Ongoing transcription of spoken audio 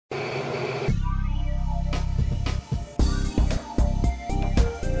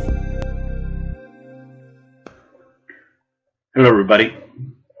Hello, everybody.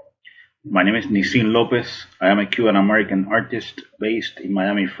 My name is Nisin Lopez. I am a Cuban American artist based in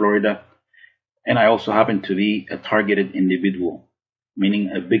Miami, Florida, and I also happen to be a targeted individual, meaning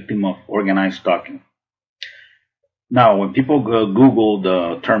a victim of organized stalking. Now, when people Google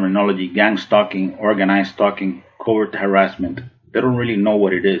the terminology gang stalking, organized stalking, covert harassment, they don't really know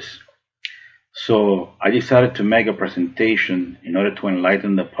what it is. So I decided to make a presentation in order to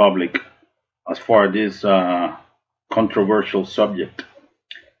enlighten the public as far as this controversial subject,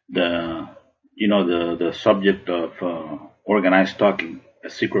 the subject of organized stalking, a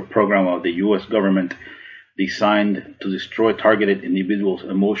secret program of the U.S. government designed to destroy targeted individuals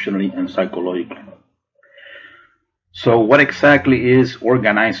emotionally and psychologically. So, what exactly is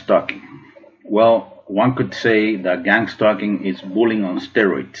organized stalking? Well, one could say that gang stalking is bullying on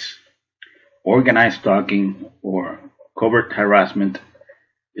steroids. Organized stalking or covert harassment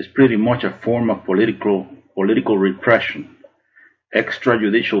is pretty much a form of political repression,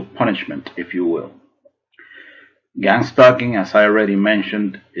 extrajudicial punishment, if you will. Gang stalking, as I already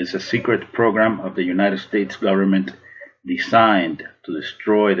mentioned, is a secret program of the United States government designed to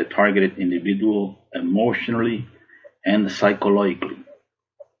destroy the targeted individual emotionally and psychologically.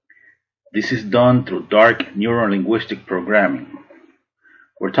 This is done through dark neurolinguistic programming.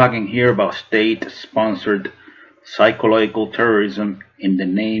 We're talking here about state-sponsored psychological terrorism in the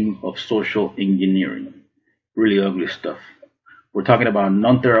name of social engineering. Really ugly stuff. We're talking about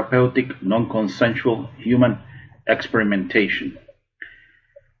non-therapeutic, non-consensual human experimentation.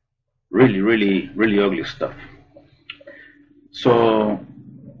 Really ugly stuff. So,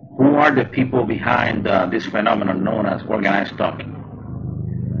 who are the people behind this phenomenon known as organized stalking?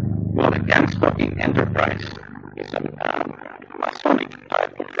 Well, the gang stalking enterprise is a Masonic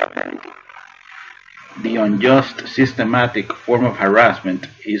type of fraternity. The unjust, systematic form of harassment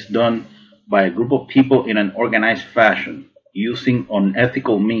is done by a group of people in an organized fashion, using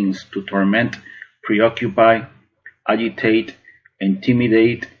unethical means to torment, preoccupy, agitate,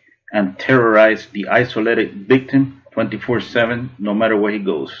 intimidate, and terrorize the isolated victim 24/7, no matter where he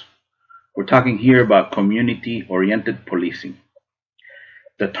goes. We're talking here about community-oriented policing.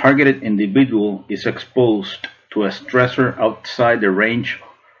 The targeted individual is exposed to a stressor outside the range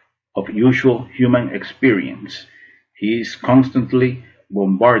of usual human experience. He is constantly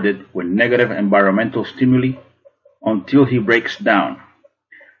bombarded with negative environmental stimuli until he breaks down.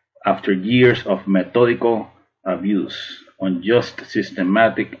 After years of methodical abuse, unjust,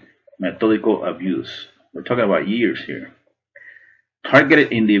 systematic, methodical abuse. We're talking about years here.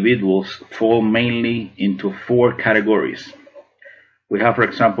 Targeted individuals fall mainly into four categories. We have, for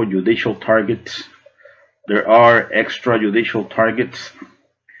example, judicial targets. There are extrajudicial targets.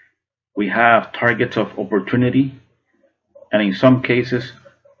 We have targets of opportunity, and in some cases,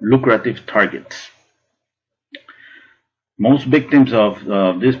 lucrative targets. Most victims of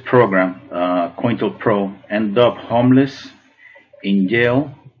this program, COINTELPRO, end up homeless, in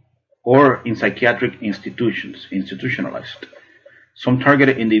jail, or in psychiatric institutions, institutionalized. Some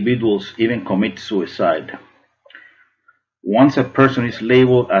targeted individuals even commit suicide. Once a person is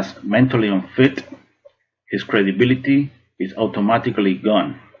labeled as mentally unfit, his credibility is automatically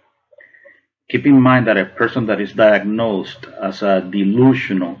gone. Keep in mind that a person that is diagnosed as a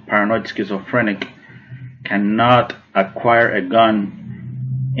delusional, paranoid schizophrenic cannot acquire a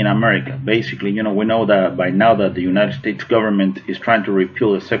gun in America. Basically, we know that by now that the United States government is trying to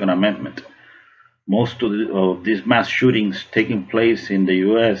repeal the Second Amendment. Most of these mass shootings taking place in the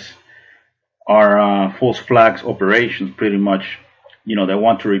U.S. are false flags operations, pretty much. They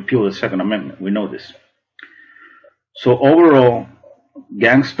want to repeal the Second Amendment. We know this. So overall,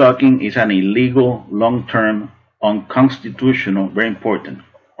 gang stalking is an illegal, long-term, unconstitutional, very important,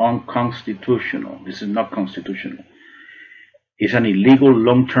 unconstitutional. This is not constitutional. It's an illegal,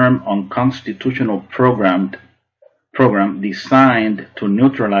 long-term, unconstitutional program designed to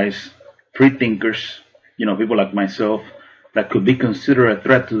neutralize free thinkers, people like myself, that could be considered a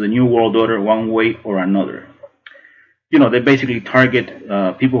threat to the New World Order one way or another. They basically target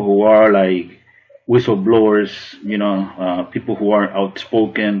people who are like whistleblowers, people who are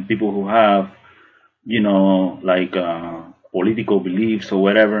outspoken, people who have, political beliefs or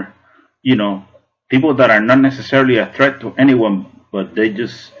whatever, people that are not necessarily a threat to anyone, but they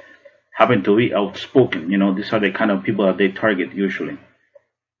just happen to be outspoken. These are the kind of people that they target usually.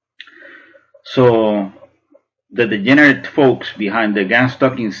 So the degenerate folks behind the gang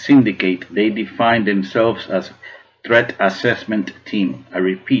stalking syndicate, they define themselves as threat assessment team. I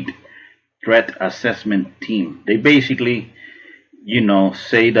repeat, threat assessment team. They basically,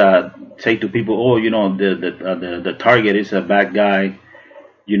 say to people, oh, the target is a bad guy,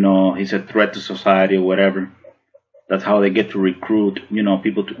 he's a threat to society or whatever. That's how they get to recruit,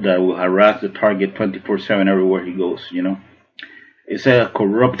 people that will harass the target 24/7 everywhere he goes. It's a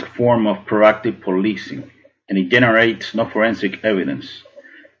corrupt form of proactive policing, and it generates no forensic evidence.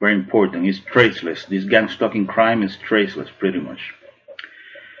 Very important. It's traceless. This gang stalking crime is traceless, pretty much.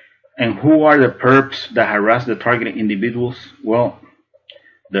 And who are the perps that harass the targeted individuals? Well,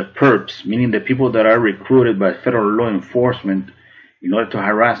 the perps, meaning the people that are recruited by federal law enforcement in order to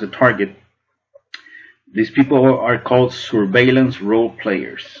harass the target, these people are called surveillance role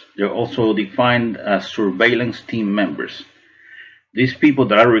players. They're also defined as surveillance team members. These people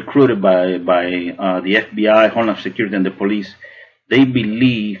that are recruited by the FBI, Homeland Security, and the police, they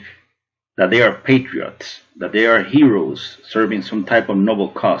believe that they are patriots, that they are heroes serving some type of noble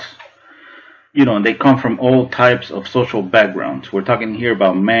cause. And they come from all types of social backgrounds. We're talking here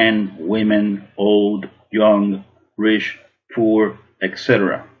about men, women, old, young, rich, poor,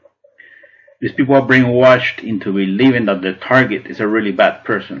 etc. These people are brainwashed into believing that the target is a really bad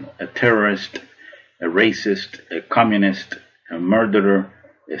person, a terrorist, a racist, a communist, a murderer,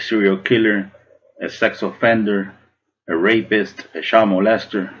 a serial killer, a sex offender, a rapist, a child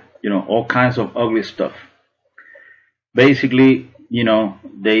molester, all kinds of ugly stuff. Basically,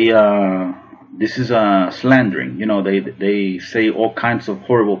 this is slandering. They say all kinds of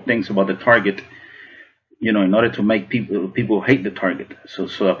horrible things about the target, in order to make people hate the target. So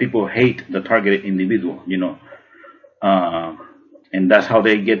that people hate the targeted individual, and that's how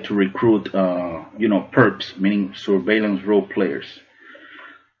they get to recruit, perps, meaning surveillance role players.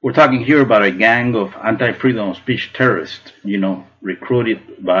 We're talking here about a gang of anti-freedom of speech terrorists, recruited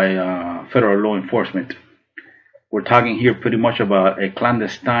by federal law enforcement. We're talking here pretty much about a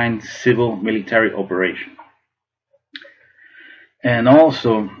clandestine civil military operation. And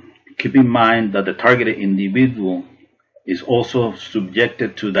also, keep in mind that the targeted individual is also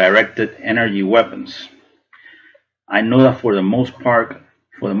subjected to directed energy weapons. I know that for the most part,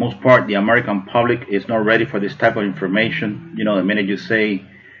 the American public is not ready for this type of information. The minute you say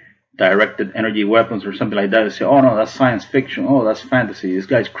directed energy weapons or something like that, they say, oh no, that's science fiction. Oh, that's fantasy. This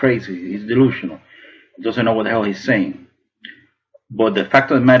guy's crazy. He's delusional. He doesn't know what the hell he's saying. But the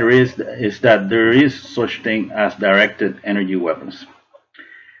fact of the matter is that there is such thing as directed energy weapons.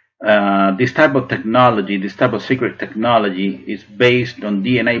 This type of technology, this type of secret technology, is based on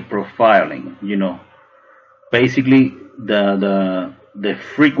DNA profiling. Basically, the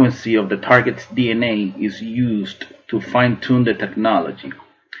frequency of the target's DNA is used to fine-tune the technology.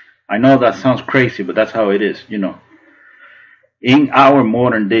 I know that sounds crazy, but that's how it is. In our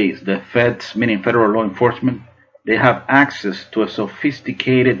modern days, the feds, meaning federal law enforcement, they have access to a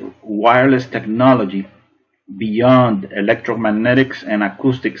sophisticated wireless technology beyond electromagnetics and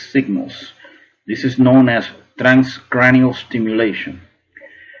acoustic signals. This is known as transcranial stimulation.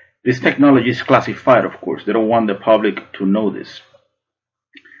 This technology is classified, of course. They don't want the public to know this.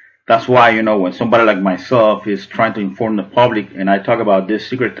 That's why, when somebody like myself is trying to inform the public and I talk about this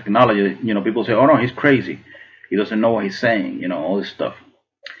secret technology, people say, oh no, he's crazy. He doesn't know what he's saying, all this stuff.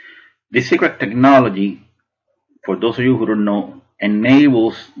 This secret technology, for those of you who don't know,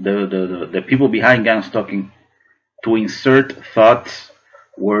 enables the people behind gang stalking to insert thoughts,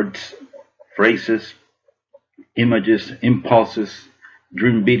 words, phrases, images, impulses,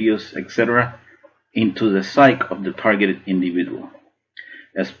 dream videos, etc. into the psyche of the targeted individual,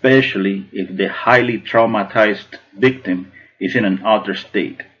 especially if the highly traumatized victim is in an altered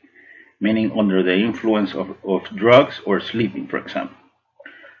state, meaning under the influence of drugs or sleeping, for example.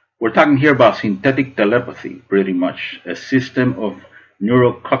 We're talking here about synthetic telepathy, pretty much, a system of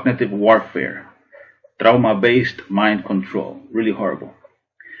neurocognitive warfare, trauma-based mind control, really horrible.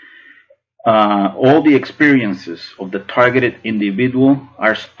 All the experiences of the targeted individual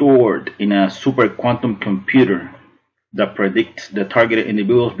are stored in a super quantum computer that predicts the targeted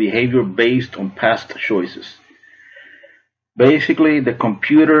individual's behavior based on past choices. Basically, the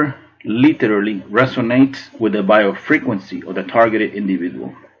computer literally resonates with the biofrequency of the targeted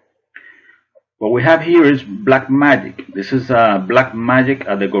individual. What we have here is black magic. This is black magic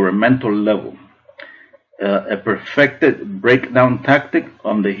at the governmental level, a perfected breakdown tactic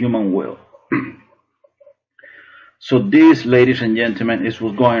on the human will. So this, ladies and gentlemen, is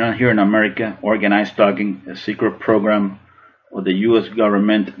what's going on here in America. Organized stalking, a secret program of the U.S.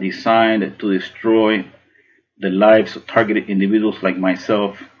 government designed to destroy the lives of targeted individuals like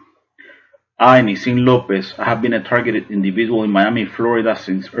myself. I, Nisin Lopez, I have been a targeted individual in Miami, Florida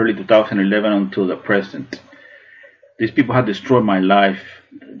since early 2011 until the present. These people have destroyed my life,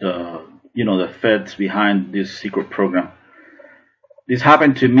 the feds behind this secret program. This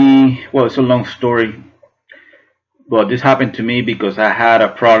happened to me, well, it's a long story, But this happened to me because I had a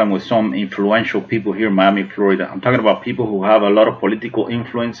problem with some influential people here in Miami, Florida. I'm talking about people who have a lot of political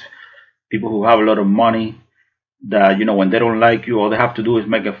influence, people who have a lot of money, that, when they don't like you, all they have to do is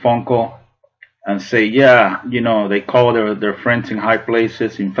make a phone call and say, yeah, they call their friends in high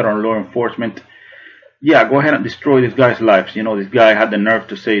places, in federal law enforcement. Yeah, go ahead and destroy this guy's lives. This guy had the nerve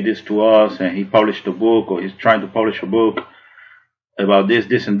to say this to us, and he published a book, or he's trying to publish a book about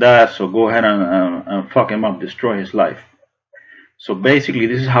this, and that. So go ahead and fuck him up, destroy his life. So basically,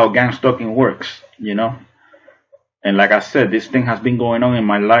 this is how gang stalking works. And like I said, this thing has been going on in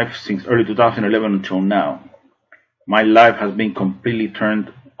my life since early 2011 until now. My life has been completely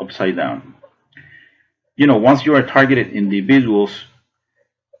turned upside down. Once you are targeted individuals,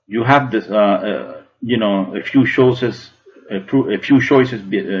 you have this, a few choices,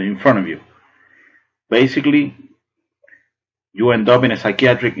 in front of you. Basically, you end up in a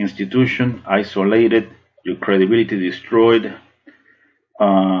psychiatric institution, isolated, your credibility destroyed.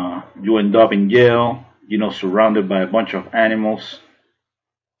 You end up in jail, surrounded by a bunch of animals.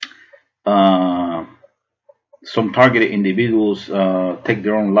 Some targeted individuals take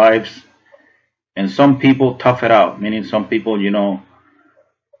their own lives, and some people tough it out, meaning some people,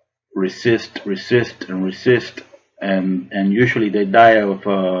 resist, and usually they die of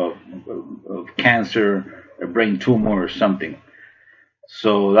cancer, a brain tumor, or something.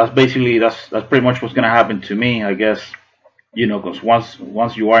 So that's pretty much what's gonna happen to me, I guess. Because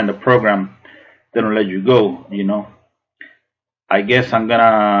once you are in the program, they don't let you go. I guess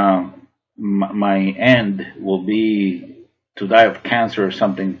my end will be to die of cancer or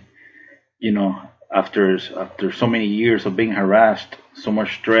something. After so many years of being harassed, so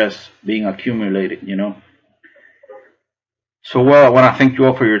much stress being accumulated. So, well, I want to thank you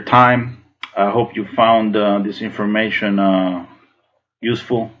all for your time. I hope you found this information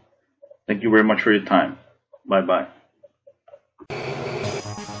useful. Thank you very much for your time. Bye bye.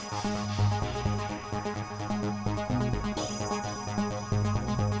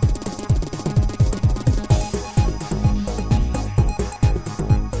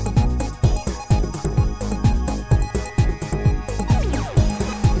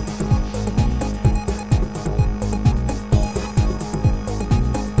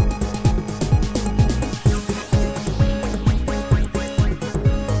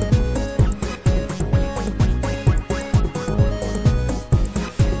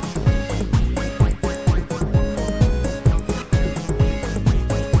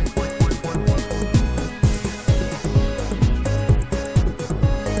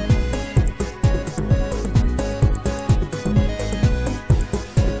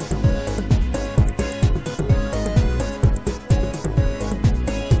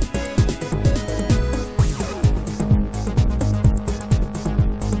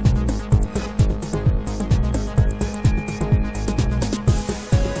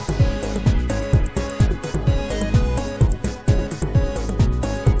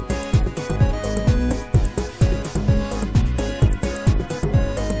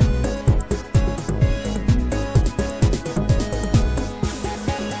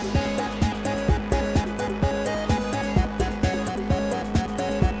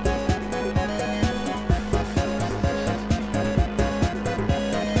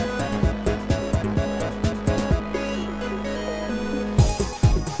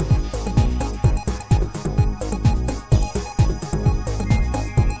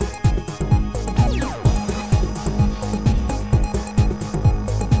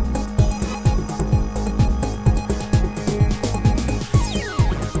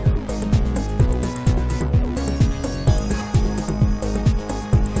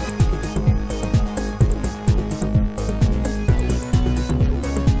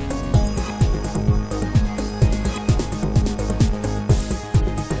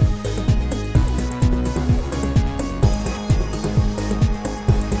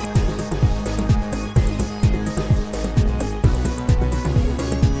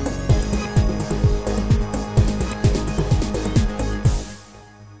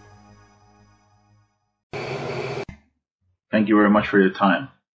 Thank you very much for your time.